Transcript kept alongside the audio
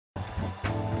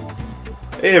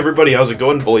Hey everybody, how's it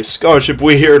going? Bully Scholarship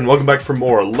Boy here, and welcome back for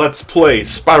more Let's Play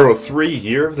Spyro 3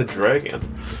 Year of the Dragon.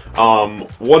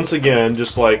 Once again,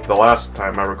 just like the last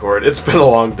time I recorded, it's been a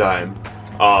long time.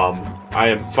 I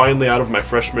am finally out of my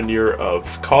freshman year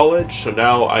of college, so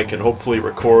now I can hopefully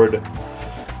record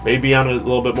maybe on a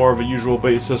little bit more of a usual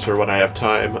basis, or when I have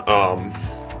time.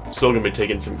 Still gonna be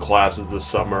taking some classes this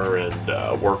summer,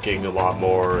 and working a lot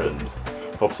more, and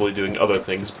hopefully doing other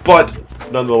things, but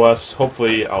nonetheless,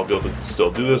 hopefully I'll be able to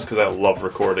still do this because I love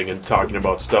recording and talking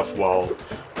about stuff while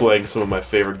playing some of my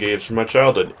favorite games from my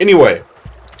childhood. Anyway,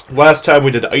 last time we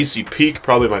did Icy Peak,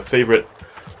 probably my favorite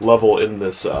level in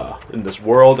this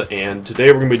world, and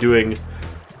today we're going to be doing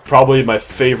probably my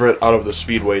favorite out of the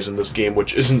speedways in this game,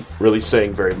 which isn't really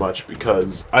saying very much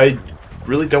because I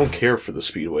really don't care for the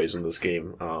speedways in this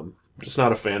game. I'm just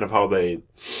not a fan of how they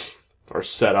are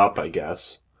set up, I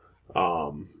guess.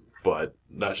 But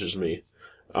that's just me.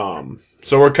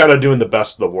 So we're kind of doing the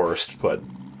best of the worst, but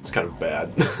it's kind of bad.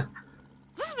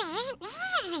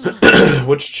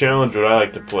 Which challenge would I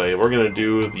like to play? We're gonna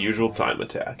do the usual time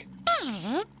attack.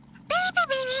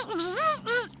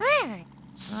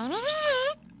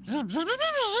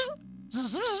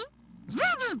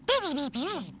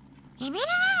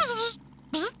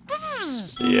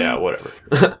 Yeah,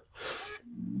 whatever.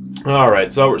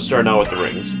 Alright, so we're starting out with the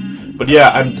rings. But yeah,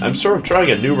 I'm sort of trying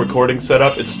a new recording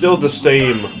setup. It's still the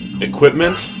same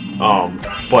equipment,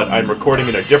 but I'm recording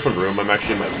in a different room. I'm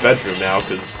actually in my bedroom now,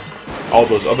 because all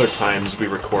those other times we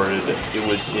recorded, it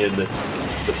was in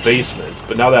the basement.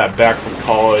 But now that I'm back from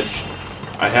college,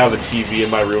 I have a TV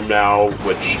in my room now,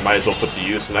 which might as well put to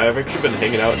use, and I've actually been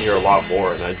hanging out in here a lot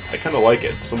more, and I kind of like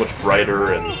it. It's so much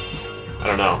brighter, and I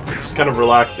don't know, it's kind of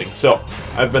relaxing. So,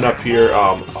 I've been up here,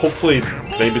 hopefully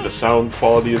maybe the sound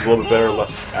quality is a little bit better,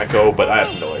 less echo, but I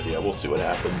have no idea. We'll see what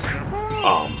happens.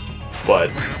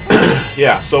 But,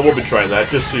 yeah, so we'll be trying that,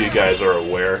 just so you guys are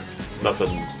aware.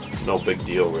 Nothing, no big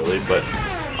deal really, but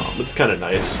it's kind of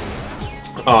nice.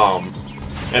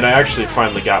 And I actually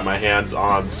finally got my hands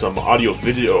on some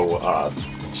audio-video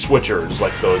switchers,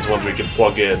 like those ones where you can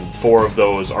plug in 4 of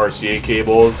those RCA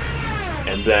cables,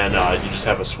 and then you just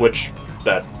have a switch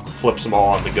that flips them all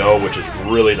on the go, which is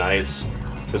really nice.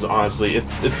 Because honestly,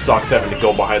 it sucks having to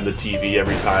go behind the TV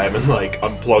every time and like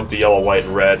unplug the yellow, white,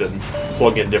 and red and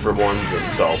plug in different ones.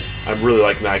 And so I'm really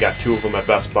liking that. I got 2 of them at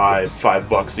Best Buy,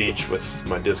 $5 each with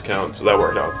my discount, so that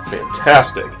worked out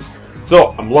fantastic.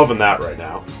 So I'm loving that right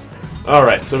now. All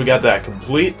right, so we got that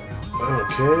complete.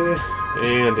 Okay,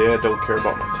 and yeah, don't care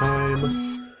about my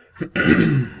time.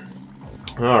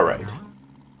 All right.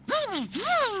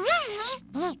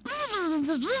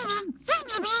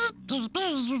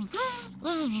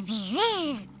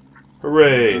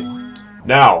 Hooray!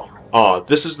 Now,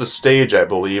 this is the stage, I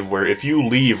believe, where if you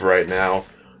leave right now,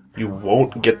 you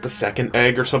won't get the second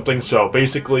egg or something, so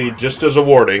basically, just as a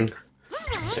warning,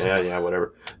 yeah,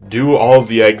 whatever, do all of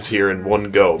the eggs here in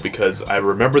one go, because I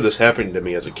remember this happening to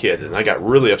me as a kid, and I got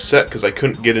really upset because I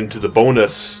couldn't get into the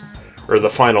bonus, or the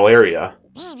final area.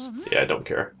 Yeah, I don't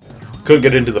care. Couldn't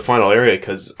get into the final area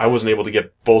because I wasn't able to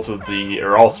get both of the,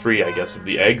 or all 3, I guess, of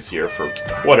the eggs here for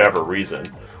whatever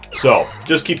reason. So,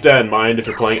 just keep that in mind if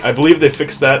you're playing. I believe they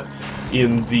fixed that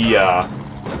in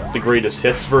the Greatest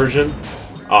Hits version.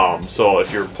 So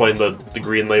if you're playing the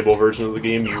green label version of the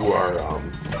game, you are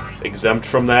exempt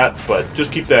from that. But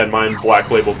just keep that in mind,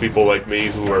 black label people like me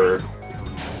who are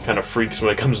kind of freaks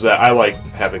when it comes to that. I like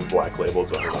having black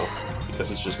labels, I don't know.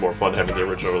 Because it's just more fun having the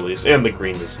original release, and the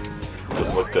green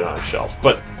doesn't look good on a shelf,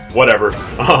 but whatever.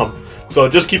 So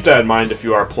just keep that in mind if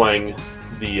you are playing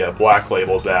the black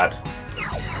label, that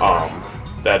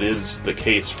that is the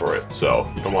case for it, so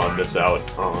you don't want to miss out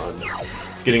on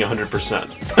getting 100%.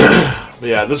 But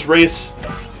yeah, this race,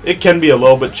 it can be a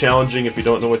little bit challenging if you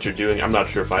don't know what you're doing. I'm not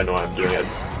sure if I know what I'm doing.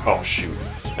 Oh shoot,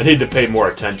 I need to pay more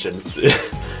attention.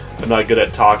 I'm not good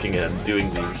at talking and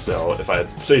doing these, so if I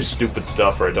say stupid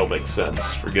stuff or I don't make sense,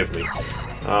 forgive me.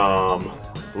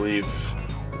 I believe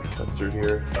cut through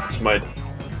here. Just might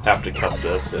have to cut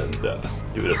this and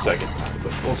do it a second time,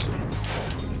 but we'll see.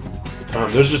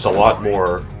 There's just a lot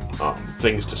more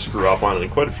things to screw up on,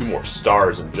 and quite a few more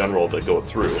stars in general to go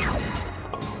through.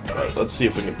 But let's see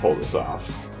if we can pull this off.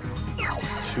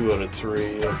 2 out of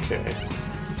 3, okay.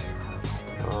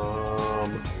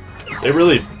 They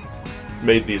really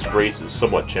made these races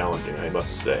somewhat challenging, I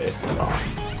must say.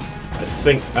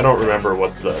 I don't remember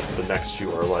what the next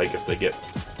few are like, if they get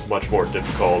much more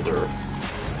difficult, or,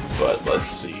 but let's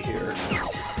see here.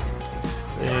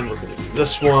 And we're gonna do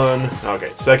this one.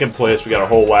 Okay, second place, we got a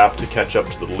whole lap to catch up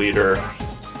to the leader.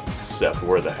 Except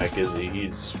where the heck is he?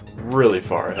 He's really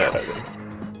far ahead, I think.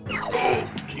 Oh,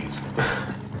 jeez.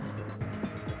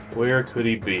 Where could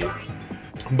he be?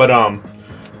 But,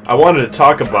 I wanted to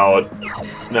talk about,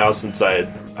 now since I'm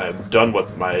done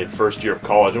with my first year of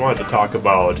college, I wanted to talk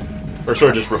about, or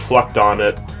sort of just reflect on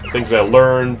it, things I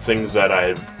learned, things that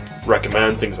I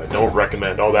recommend, things I don't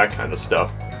recommend, all that kind of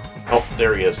stuff. Oh,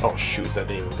 there he is. Oh, shoot, that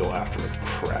didn't even go after it.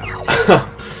 Crap.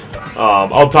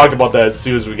 I'll talk about that as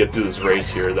soon as we get through this race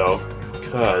here, though,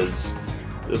 because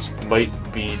this might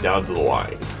be down to the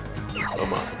line.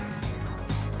 Come on.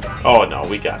 Oh, no,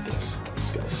 we got this.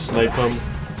 Just gotta snipe him.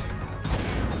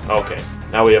 Okay,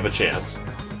 now we have a chance.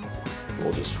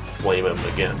 We'll just flame him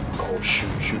again. Oh, shoot,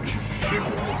 shoot, shoot, shoot.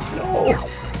 No!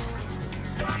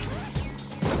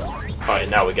 Alright,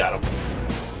 now we got him.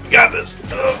 We got this!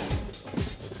 Ugh.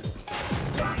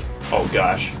 Oh,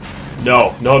 gosh.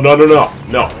 No, no, no, no, no,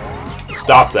 no.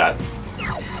 Stop that.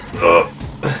 Ugh.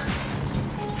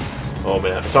 Oh,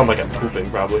 man. I sound like I'm pooping,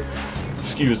 probably.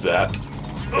 Excuse that.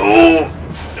 Oh!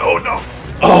 No, no.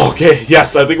 Oh, okay.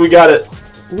 Yes, I think we got it.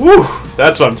 Woo!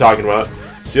 That's what I'm talking about.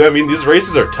 See what I mean? These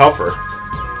races are tougher.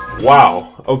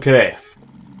 Wow. Okay.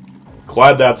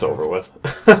 Glad that's over with.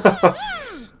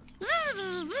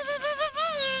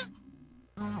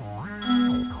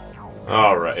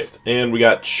 Alright. And we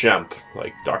got Shemp.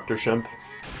 Like Dr. Shemp.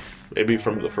 Maybe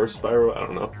from the first Spyro? I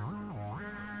don't know.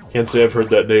 Can't say I've heard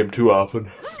that name too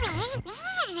often.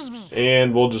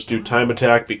 And we'll just do time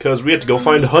attack because we have to go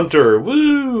find Hunter,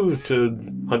 woo, to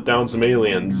hunt down some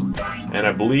aliens. And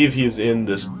I believe he's in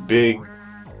this big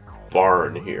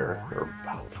barn here, or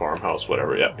farmhouse,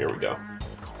 whatever. Yep, here we go.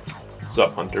 What's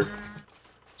up, Hunter?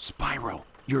 Spyro,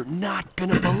 you're not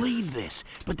gonna believe this,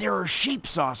 but there are sheep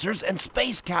saucers and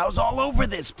space cows all over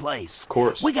this place. Of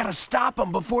course. We gotta stop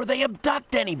them before they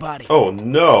abduct anybody. Oh,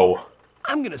 no.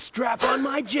 I'm gonna strap on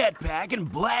my jetpack and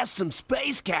blast some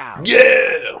space cows.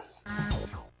 Yeah!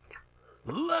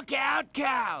 Look out,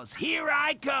 cows! Here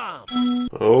I come!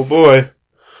 Oh boy.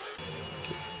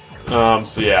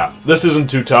 So yeah, this isn't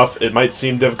too tough. It might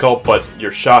seem difficult, but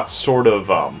your shots sort of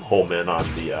home in on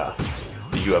the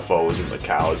UFOs and the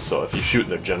cows, so if you shoot in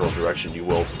their general direction, you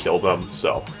will kill them,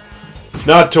 so...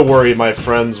 Not to worry, my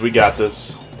friends, we got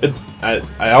this.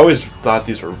 I always thought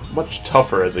these were much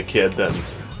tougher as a kid than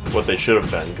what they should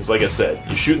have been, because like I said,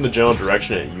 you shoot in the general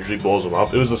direction and it usually blows them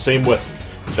up. It was the same with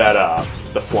that,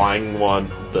 the flying one,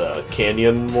 the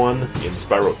canyon one in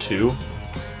Spyro 2.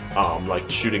 Like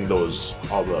shooting those,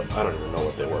 all the, I don't even know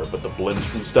what they were, but the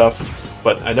blimps and stuff.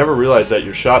 But I never realized that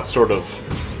your shot sort of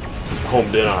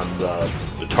homed in on the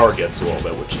targets a little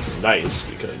bit, which is nice,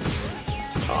 because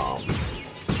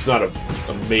it's not an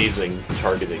amazing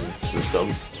targeting system,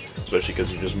 especially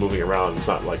because you're just moving around. It's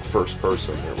not like first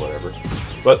person or whatever.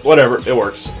 But whatever, it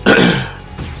works. I'm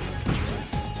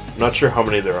not sure how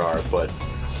many there are, but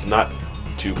it's not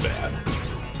too bad.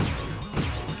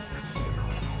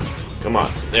 Come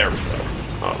on, there we go.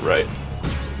 Alright.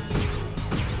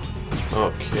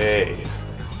 Okay. I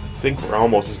think we're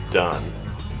almost done.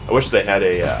 I wish they had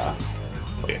a,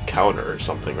 like a counter or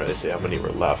something where they say how many were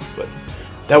left, but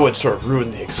that would sort of ruin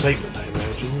the excitement, I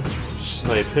imagine.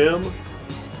 Snipe him.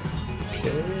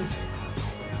 Okay.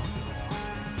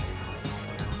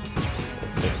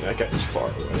 Dang, that guy's far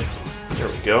away. There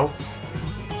we go.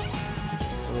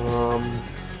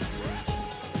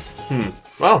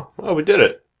 Well, we did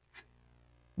it.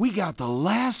 We got the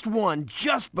last one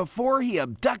just before he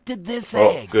abducted this Oh,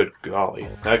 egg. good golly.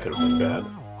 That could have been bad.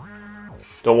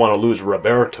 Don't want to lose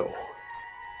Roberto.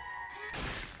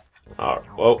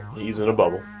 Alright, well, he's in a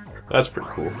bubble. That's pretty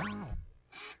cool.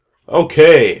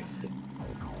 Okay.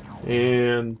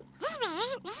 And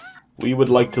we would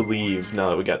like to leave now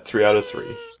that we got 3 out of 3.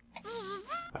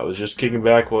 I was just kicking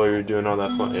back while you were doing all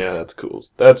that fun. Yeah, that's cool.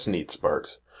 That's neat,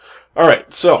 Sparks.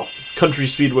 Alright, so, Country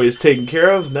Speedway is taken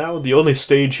care of. Now, the only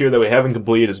stage here that we haven't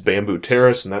completed is Bamboo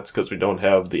Terrace, and that's because we don't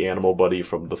have the animal buddy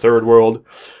from the third world.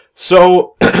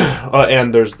 So,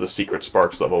 and there's the secret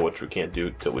Sparks level, which we can't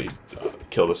do till we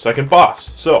kill the second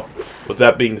boss. So, with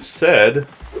that being said,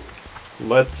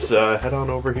 let's head on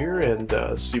over here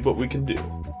and see what we can do.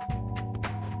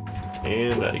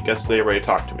 And I guess they already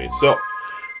talked to me. So,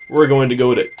 we're going to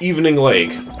go to Evening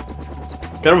Lake.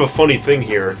 Kind of a funny thing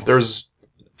here. There's,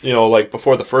 you know, like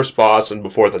before the first boss and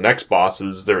before the next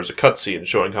bosses, there's a cutscene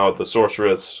showing how the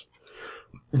sorceress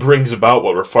brings about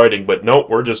what we're fighting, but nope,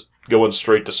 we're just going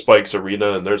straight to Spike's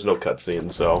arena and there's no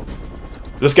cutscene, so...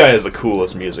 This guy has the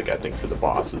coolest music, I think, for the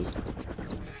bosses.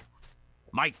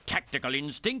 My tactical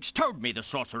instincts told me the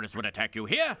sorceress would attack you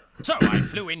here, so I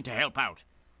flew in to help out.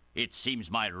 It seems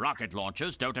my rocket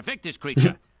launchers don't affect this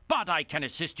creature, but I can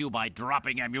assist you by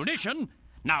dropping ammunition.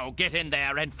 Now get in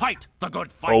there and fight the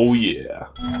good fight. Oh yeah,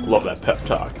 love that pep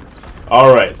talk.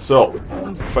 Alright, so,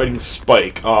 fighting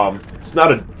Spike. It's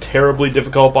not a terribly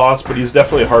difficult boss, but he's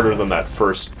definitely harder than that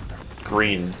first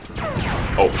green...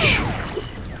 Oh, shoot.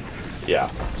 Yeah,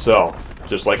 so,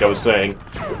 just like I was saying...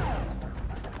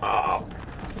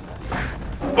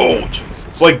 Oh, jeez.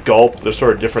 It's like Gulp. There's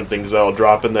sort of different things that'll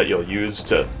drop in that you'll use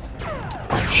to...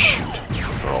 Oh, shoot.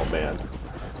 Oh, man.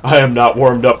 I am not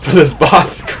warmed up for this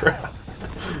boss crap.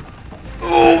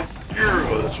 Oh,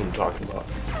 that's what I'm talking about.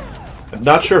 I'm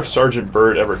not sure if Sergeant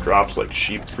Bird ever drops, like,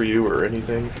 sheep for you or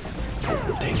anything.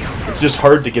 Dang it. It's just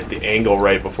hard to get the angle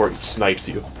right before he snipes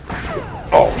you.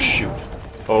 Oh, shoot.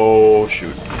 Oh,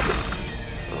 shoot.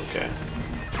 Okay.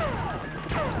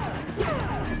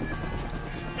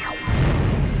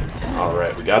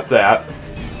 Alright, we got that.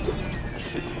 Let's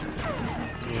see.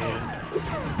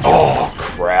 Oh,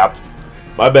 crap.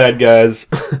 My bad, guys.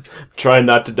 Trying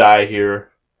not to die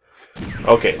here.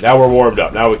 Okay, now we're warmed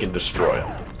up. Now we can destroy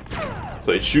him.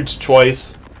 So he shoots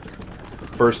twice.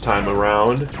 First time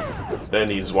around. Then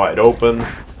he's wide open.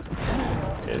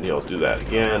 And he'll do that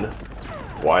again.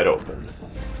 Wide open.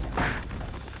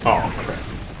 Oh, crap.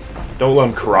 Don't let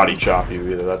him karate chop you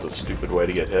either. That's a stupid way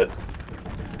to get hit.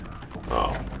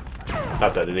 Oh.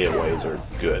 Not that any ways are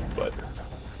good, but...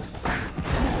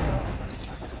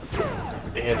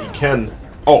 And he can...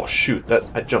 Oh, shoot.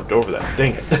 I jumped over that.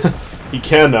 Dang it. He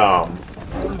can,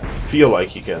 feel like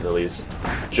he can at least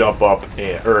jump up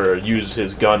and, or use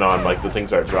his gun on like the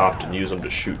things I dropped and use them to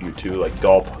shoot you too, like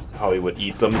Gulp, how he would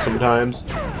eat them sometimes.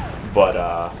 But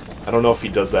I don't know if he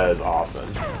does that as often.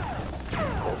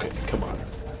 Okay, come on.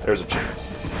 There's a chance.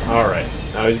 Alright,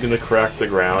 now he's gonna crack the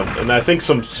ground, and I think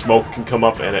some smoke can come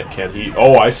up and it can heat.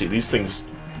 Oh, I see. These things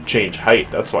change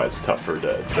height. That's why it's tougher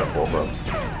to jump over them.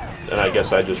 And I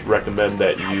guess I just recommend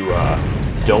that you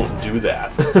don't do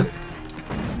that.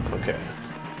 Okay.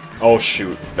 Oh,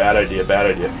 shoot. Bad idea, bad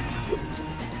idea.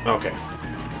 Okay.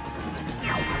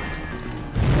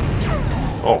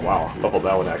 Oh, wow. Leveled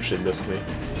that one actually missed me.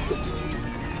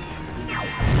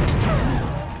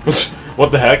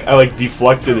 What the heck? I, like,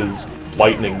 deflected his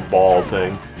lightning ball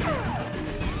thing.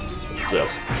 What's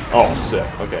this? Oh,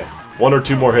 sick. Okay. 1 or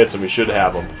 2 more hits and we should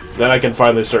have him. Then I can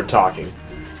finally start talking.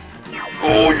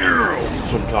 Oh, yeah!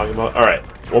 That's what I'm talking about. Alright.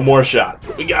 1 more shot.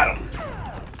 We got him.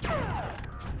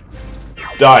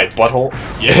 Die, butthole.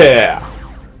 Yeah!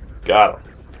 Got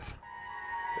him.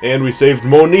 And we saved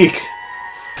Monique!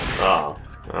 I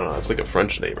don't know, it's like a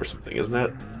French name or something, isn't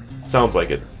it? Sounds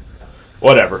like it.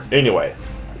 Whatever. Anyway.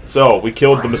 So, we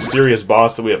killed the mysterious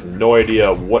boss that we have no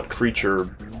idea what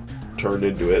creature turned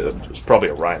into it. It's probably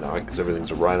a Rhinoc, because everything's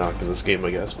a Rhinoc in this game,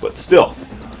 I guess. But still.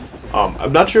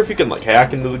 I'm not sure if you can, like,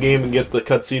 hack into the game and get the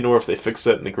cutscene, or if they fix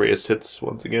that in the greatest hits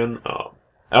once again. I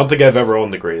don't think I've ever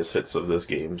owned the greatest hits of this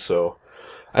game, so...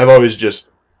 I've always just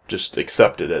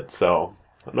accepted it, so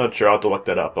I'm not sure. I'll have to look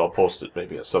that up. I'll post it,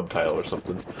 maybe a subtitle or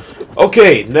something.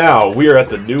 Okay, now we are at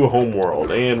the new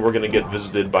Homeworld, and we're gonna get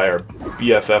visited by our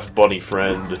BFF bunny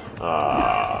friend.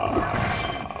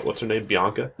 What's her name?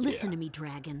 Bianca? Listen to me,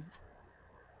 Dragon.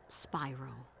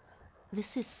 Spyro,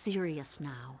 this is serious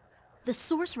now. The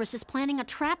sorceress is planning a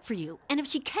trap for you, and if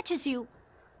she catches you,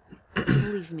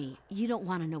 believe me, you don't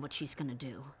want to know what she's gonna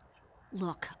do.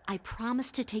 Look, I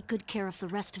promise to take good care of the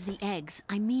rest of the eggs.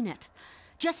 I mean it.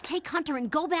 Just take Hunter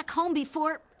and go back home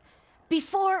before...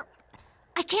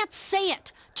 I can't say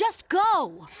it. Just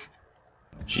go!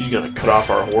 She's gonna cut off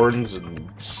our horns and...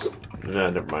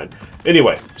 Nah, never mind.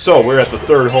 Anyway, so we're at the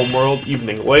 3rd Homeworld,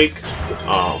 Evening Lake.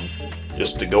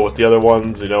 Just to go with the other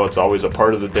ones, you know, it's always a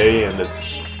part of the day, and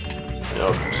it's, you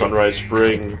know, Sunrise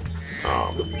Spring,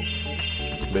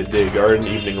 Midday Garden,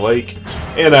 Evening Lake,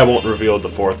 and I won't reveal the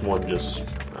 4th one, just,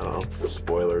 I don't know,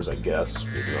 spoilers, I guess,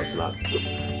 even though it's not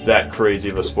that crazy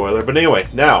of a spoiler. But anyway,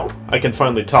 now, I can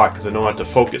finally talk, because I don't have to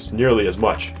focus nearly as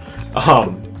much.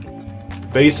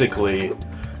 Basically,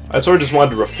 I sort of just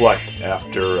wanted to reflect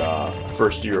after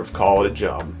first year of college.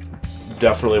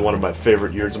 Definitely one of my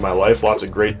favorite years of my life. Lots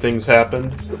of great things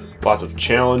happened, lots of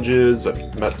challenges,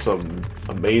 I've met some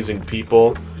amazing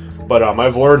people, but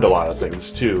I've learned a lot of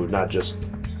things too, not just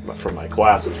from my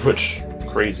classes, which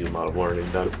crazy amount of learning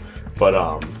done,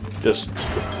 but just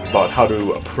about how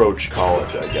to approach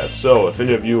college, I guess. So if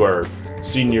any of you are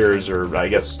seniors, or I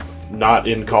guess not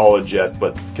in college yet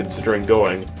but considering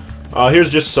going, here's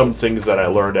just some things that I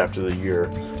learned after the year.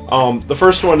 The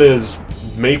first one is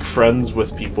make friends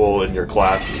with people in your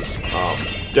classes.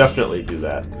 Definitely do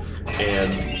that,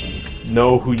 and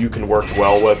know who you can work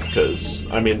well with, because,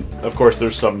 I mean, of course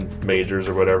there's some majors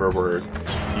or whatever where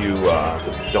you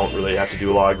don't really have to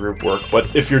do a lot of group work,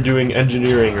 but if you're doing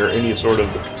engineering or any sort of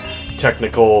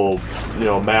technical, you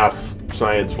know, math,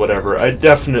 science, whatever, I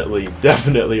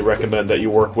definitely recommend that you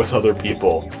work with other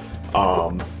people.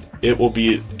 It will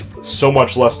be so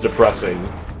much less depressing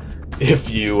if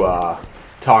you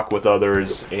talk with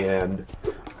others and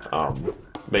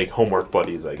make homework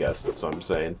buddies, I guess that's what I'm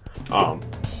saying.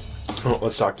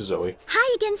 Let's talk to Zoe.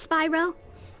 Hi again, Spyro.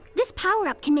 This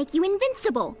power-up can make you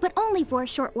invincible, but only for a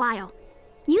short while.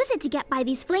 Use it to get by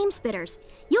these flame spitters.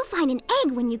 You'll find an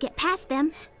egg when you get past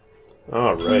them.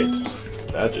 Alright.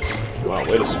 That just... Wow,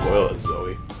 way to spoil it,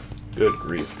 Zoe. Good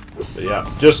grief. But yeah,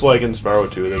 just like in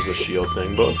Spyro 2, there's a shield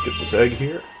thing, but let's get this egg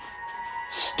here.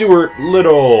 Stuart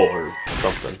Little! Or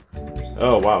something.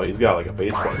 Oh, wow, he's got like a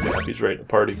baseball cap. He's ready to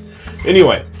party.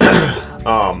 Anyway.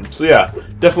 So yeah,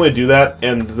 definitely do that,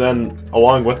 and then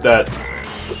along with that,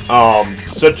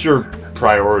 set your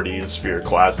priorities for your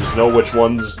classes. Know which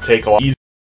ones take a lot easier.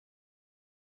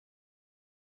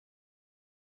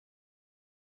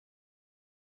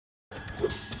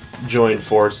 Joined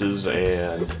forces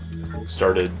and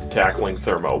started tackling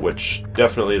thermo, which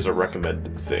definitely is a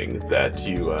recommended thing that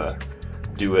you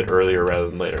do it earlier rather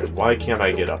than later. Why can't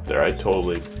I get up there? I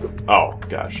totally... Oh,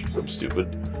 gosh, I'm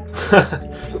stupid.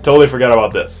 Totally forgot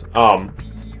about this.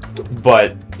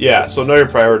 But yeah, so know your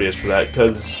priorities for that,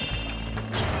 because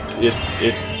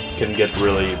it can get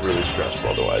really stressful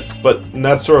otherwise. But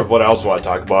that's sort of what I also want to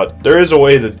talk about. There is a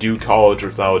way to do college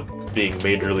without being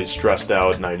majorly stressed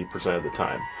out 90% of the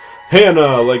time.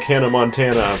 Hannah, like Hannah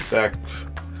Montana, back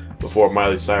before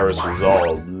Miley Cyrus was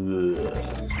all...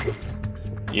 Ugh.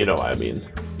 You know what I mean.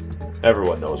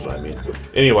 Everyone knows what I mean.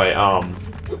 Anyway,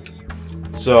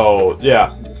 so,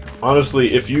 yeah.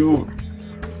 Honestly, if you,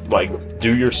 like,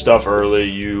 do your stuff early,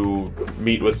 you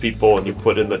meet with people and you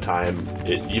put in the time,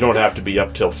 you don't have to be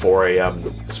up till 4 a.m.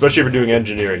 Especially if you're doing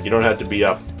engineering, you don't have to be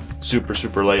up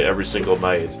super late every single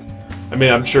night. I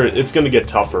mean, I'm sure it's going to get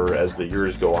tougher as the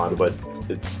years go on, but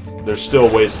there's still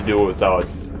ways to do it without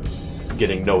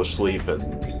getting no sleep,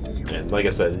 and like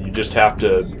I said, you just have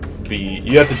to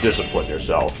discipline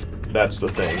yourself. That's the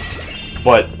thing.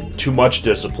 But too much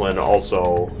discipline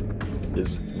also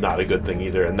is not a good thing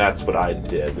either, and that's what I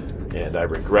did, and I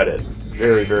regret it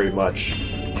very much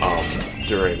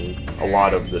during a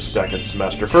lot of the second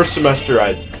semester. First semester,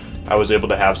 I was able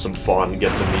to have some fun,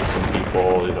 get to meet some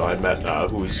people. You know, I met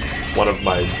who's one of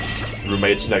my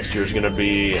roommates next year is going to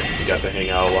be, and we got to hang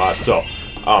out a lot. So,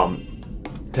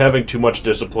 having too much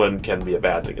discipline can be a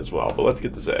bad thing as well. But let's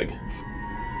get this egg.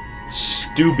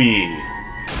 Stubby.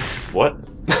 What?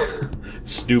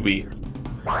 Stubby.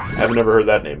 I've never heard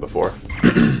that name before.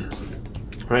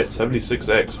 Right, 76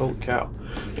 eggs. Holy cow.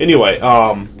 Anyway,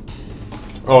 oh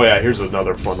yeah, here's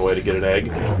another fun way to get an egg.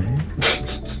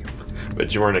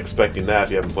 Bet you weren't expecting that if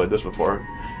you haven't played this before.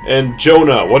 And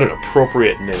Jonah, what an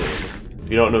appropriate name. If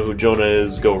you don't know who Jonah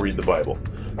is, go read the Bible.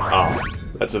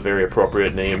 That's a very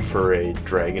appropriate name for a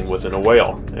dragon within a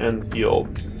whale. And he'll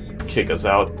kick us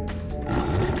out.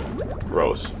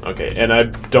 Gross. Okay, and I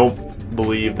don't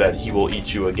believe that he will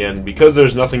eat you again because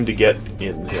there's nothing to get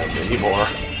in him anymore.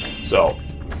 So,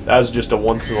 that was just a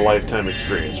once-in-a-lifetime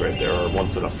experience right there, or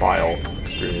once-in-a-file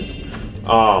experience.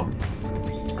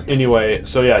 Anyway,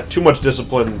 so yeah, too much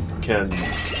discipline can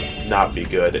not be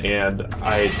good, and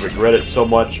I regret it so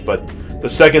much, but the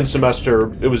second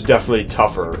semester, it was definitely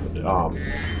tougher.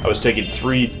 I was taking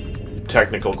 3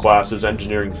 technical classes,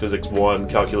 Engineering Physics 1,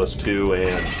 Calculus 2,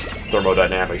 and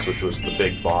Thermodynamics, which was the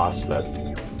big boss that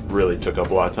really took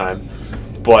up a lot of time.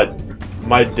 But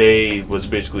my day was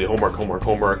basically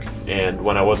homework, and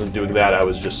when I wasn't doing that, I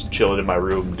was just chilling in my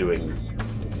room doing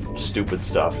stupid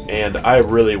stuff. And I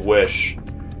really wish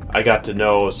I got to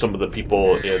know some of the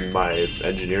people in my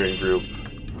engineering group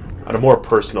on a more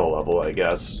personal level, I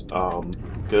guess,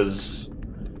 because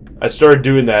I started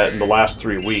doing that in the last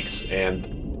 3 weeks,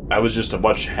 and I was just a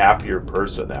much happier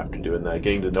person after doing that,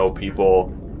 getting to know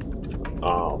people,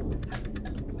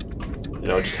 you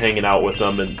know, just hanging out with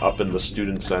them and up in the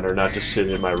student center, not just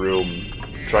sitting in my room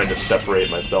trying to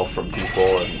separate myself from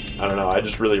people. And I don't know, I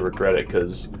just really regret it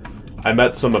because I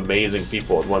met some amazing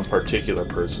people, and one particular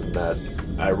person that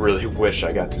I really wish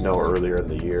I got to know earlier in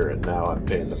the year, and now I'm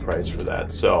paying the price for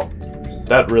that. So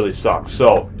that really sucks.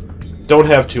 So don't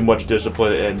have too much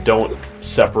discipline, and don't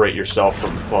separate yourself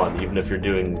from fun, even if you're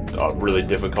doing a really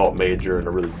difficult major and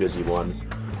a really busy one.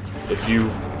 If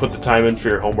you put the time in for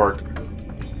your homework,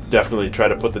 definitely try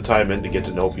to put the time in to get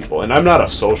to know people. And I'm not a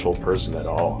social person at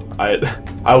all.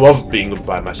 I love being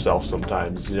by myself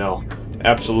sometimes, you know,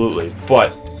 absolutely.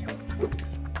 But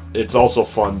it's also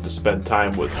fun to spend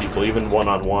time with people, even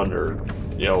one-on-one, or,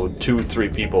 you know,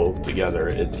 2-3 people together.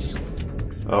 It's,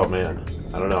 oh man,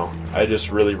 I don't know. I just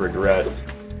really regret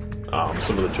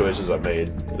some of the choices I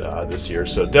made this year.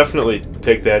 So definitely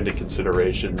take that into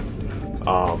consideration.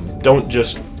 Don't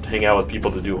just hang out with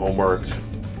people to do homework.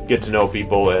 Get to know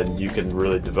people, and you can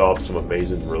really develop some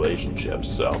amazing relationships.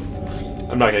 So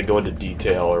I'm not going to go into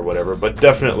detail or whatever, but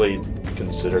definitely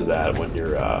consider that when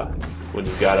you're when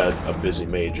you've got a busy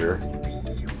major.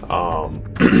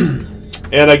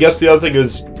 And I guess the other thing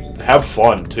is have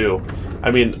fun too.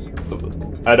 I mean,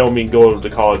 I don't mean go to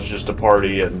college just to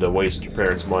party and to waste your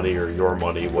parents' money or your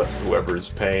money, whoever is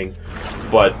paying,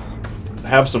 but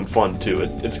have some fun too.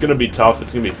 It's going to be tough,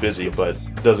 it's going to be busy, but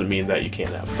it doesn't mean that you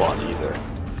can't have fun either.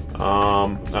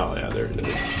 Oh yeah, there it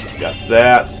is. Got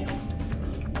that.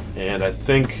 And I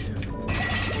think,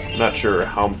 I'm not sure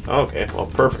how, okay, well,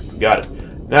 perfect, got it.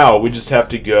 Now, we just have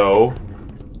to go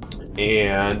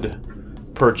and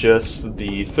purchase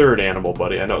the third animal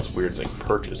buddy. I know it's weird saying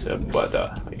purchase him, but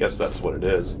I guess that's what it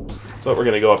is. So we're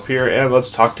going to go up here, and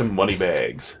let's talk to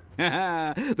Moneybags.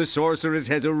 The sorceress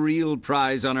has a real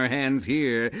prize on her hands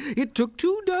here. It took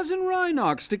 24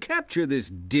 Rhynocs to capture this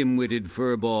dim-witted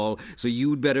furball, so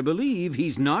you'd better believe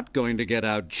he's not going to get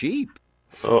out cheap.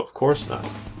 Oh, of course not.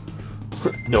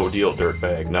 No deal,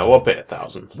 dirtbag. Now we'll pay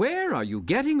 1,000. Where are you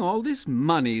getting all this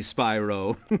money,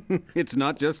 Spyro? It's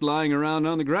not just lying around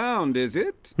on the ground, is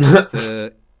it?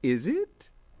 Is it?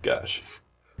 Gosh.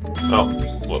 Oh,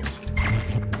 whoops.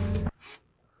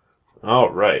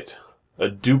 Alright. A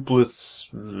duplex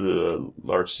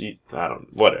large seat. I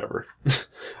don't. Whatever.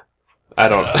 I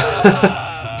don't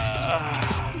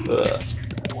know.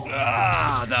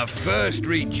 The first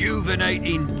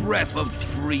rejuvenating breath of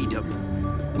freedom.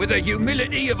 With the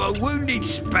humility of a wounded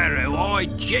sparrow, I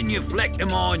genuflect to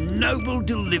my noble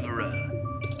deliverer.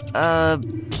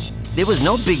 It was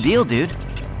no big deal, dude.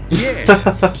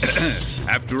 Yes.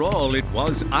 After all, it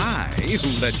was I who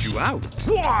let you out.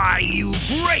 Why, you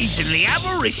brazenly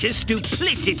avaricious,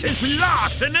 duplicitous,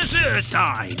 larcenous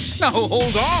ursine! Now,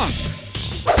 hold on.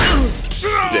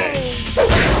 Dang.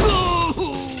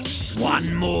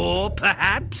 One more,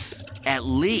 perhaps? At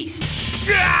least.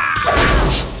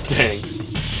 Dang.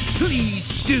 Please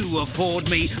do afford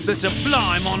me the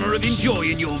sublime honor of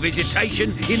enjoying your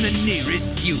visitation in the nearest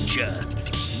future.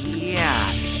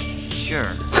 Yeah,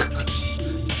 sure.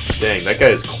 Dang, that guy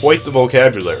has quite the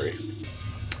vocabulary.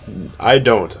 I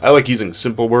don't. I like using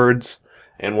simple words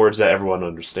and words that everyone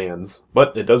understands.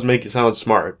 But it does make you sound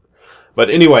smart.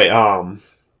 But anyway,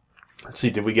 let's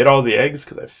see, did we get all the eggs?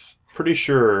 Because I'm pretty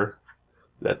sure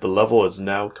that the level is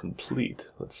now complete.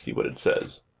 Let's see what it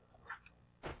says.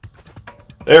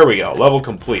 There we go, level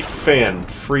complete.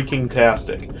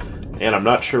 Fan-freaking-tastic. And I'm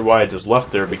not sure why I just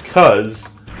left there, because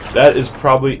that is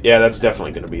probably, yeah, that's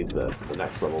definitely going to be the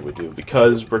next level we do,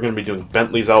 because we're going to be doing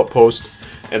Bentley's Outpost,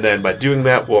 and then by doing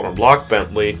that, we'll unlock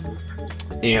Bentley,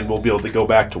 and we'll be able to go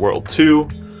back to World 2,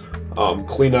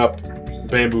 clean up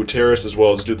Bamboo Terrace, as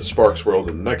well as do the Sparks World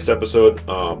in the next episode.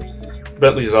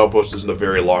 Bentley's Outpost isn't a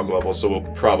very long level, so we'll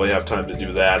probably have time to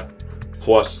do that,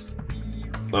 plus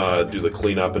do the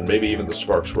cleanup, and maybe even the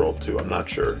Sparks World too, I'm not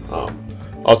sure.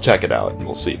 I'll check it out and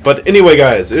we'll see. But anyway,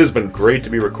 guys, it has been great to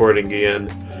be recording again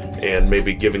and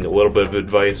maybe giving a little bit of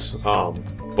advice.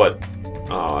 But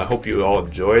I hope you all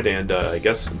enjoyed, and I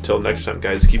guess until next time,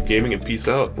 guys, keep gaming and peace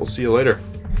out. We'll see you later.